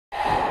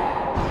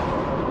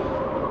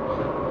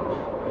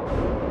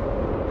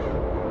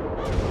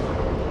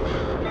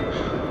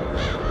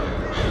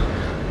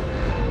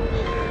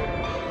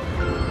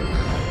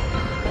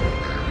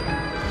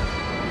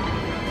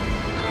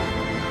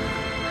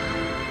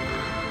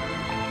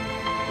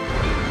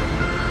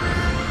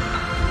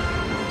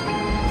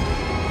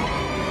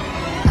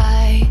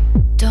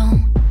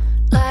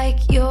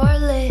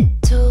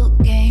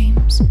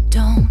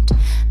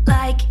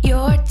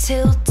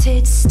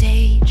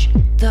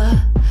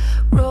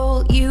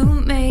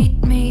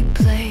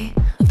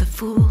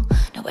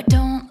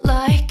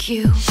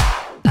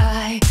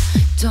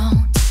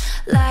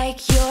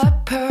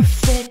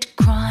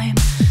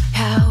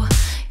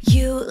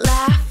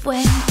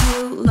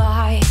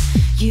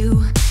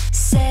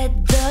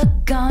said the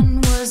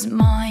gun was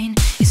mine.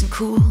 Isn't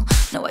cool,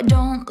 no I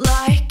don't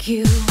like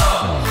you.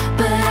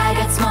 But I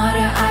got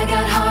smarter, I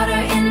got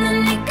harder in the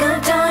nick of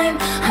time.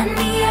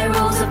 Honey, I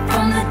rose up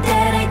from the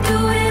dead, I do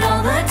it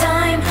all the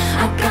time.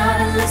 I got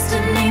a list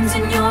of names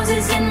and yours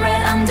is in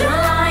red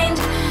underlined.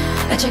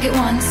 I check it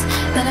once,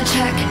 then I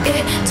check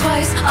it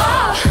twice.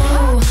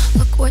 Oh,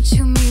 look what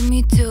you made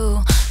me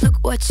do. Look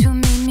what you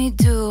made me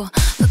do.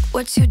 Look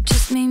what you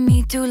just made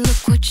me do.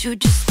 Look what you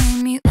just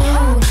made me.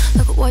 Ooh,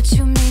 look what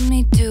you made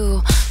me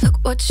do. Look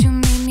what you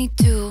made me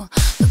do.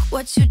 Look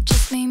what you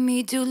just made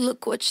me do.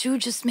 Look what you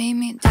just made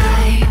me do.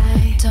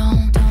 I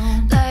don't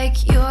like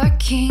your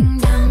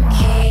kingdom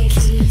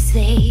keys.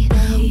 They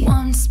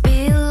once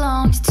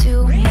belonged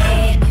to me.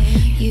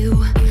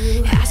 You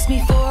asked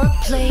me for a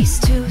place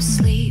to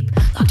sleep,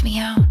 locked me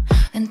out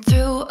and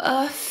threw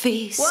a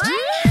feast. What?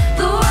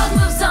 The world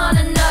moves on,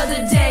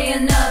 another day,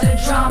 another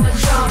drama.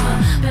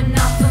 But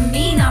not for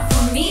me, not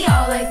for me.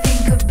 All I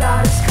think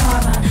about is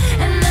karma.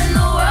 And then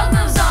the world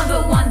moves on,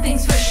 but one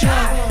thing's for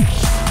sure.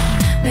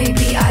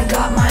 Maybe I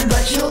got mine,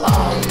 but you'll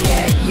all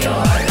get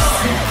yours.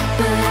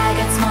 But I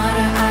got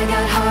smarter, I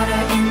got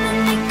harder in the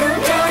nick of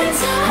time.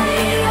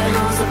 Honey, I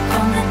rose up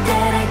from the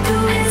dead, I do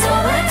it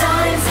all the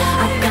time.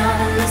 I got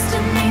a list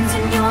of names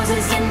and yours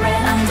is in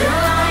red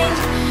underlined.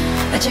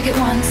 I check it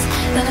once,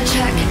 then I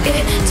check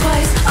it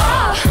twice.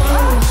 Oh,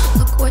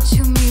 look what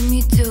you made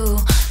me do.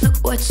 Look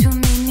what you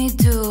made me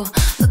do.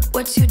 Look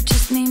what you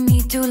just made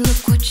me do.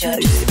 Look what you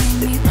just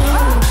made me do.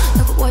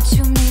 Look what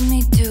you made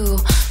me do.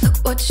 Look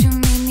what you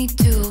made me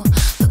do.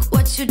 Look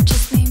what you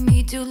just made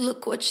me do.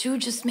 Look what you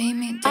just made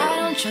me do. I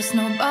don't trust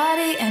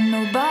nobody and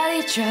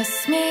nobody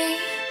trusts me.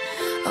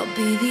 I'll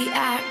be the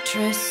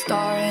actress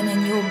starring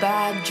in your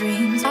bad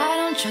dreams. I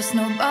don't trust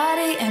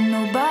nobody and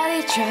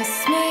nobody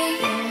trusts me.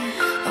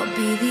 I'll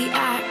be the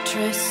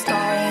actress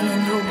starring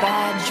in your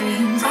bad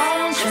dreams. I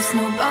don't trust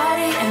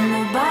nobody and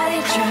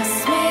nobody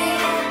trusts me.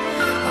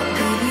 I'll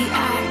be the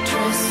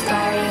actress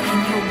starring in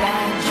your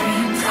bad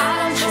dreams. I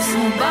don't trust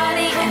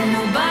nobody and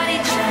nobody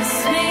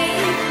trusts me.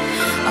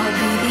 I'll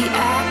be the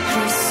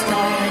actress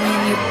starring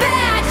in your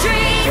bad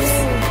dreams.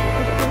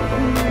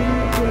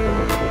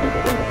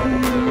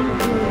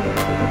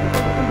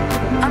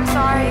 I'm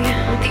sorry,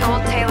 the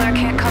old Taylor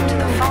can't come to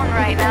the phone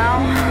right now.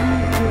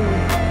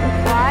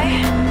 Why?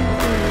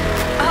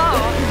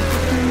 Oh,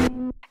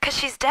 'cause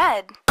she's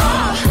dead.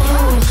 Oh,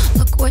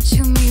 look what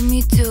you made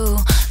me do.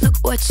 Look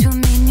what you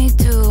made me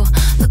do.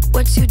 Look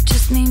what you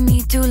just made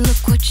me do.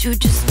 Look what you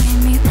just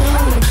made me do.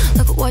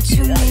 Look what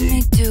you made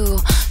me do.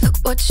 Look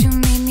what you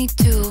made me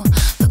do.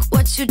 Look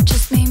what you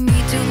just made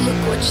me do.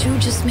 Look what you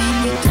just made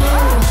me do.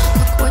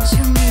 Look what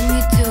you made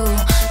me do.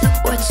 Look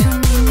what you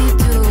made me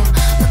do.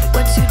 Look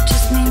what you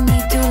just made me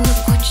do.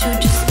 Look what you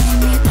just made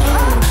me do.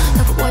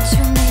 Look what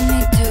you made me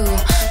do.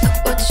 Look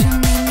what you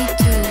made me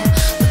do.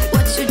 Look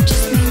what you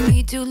just made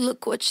me do.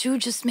 Look what you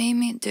just made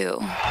me do.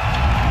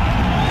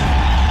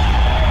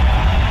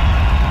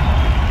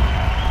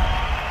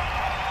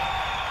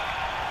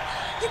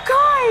 You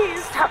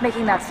guys! Stop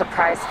making that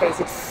surprise face.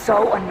 It's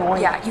so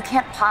annoying. Yeah, you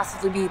can't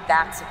possibly be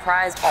that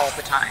surprised all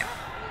the time.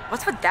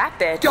 What's with that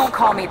bitch? Don't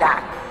call me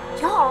that.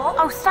 Y'all,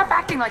 oh, stop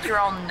acting like you're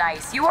all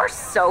nice. You are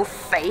so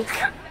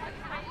fake.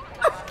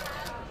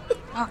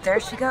 Oh, there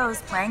she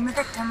goes, playing the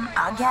victim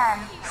again.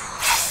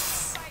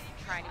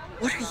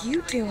 What are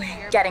you doing?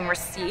 Getting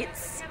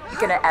receipts. You're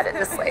gonna edit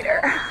this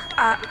later.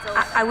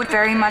 I would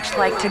very much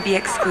like to be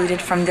excluded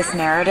from this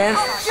narrative.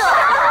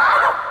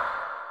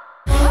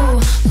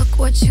 Look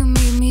what you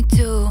made me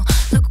do.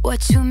 Look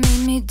what you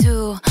made me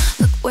do.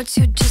 Look what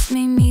you just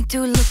made me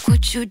do. Look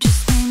what you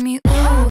just made me. Ooh.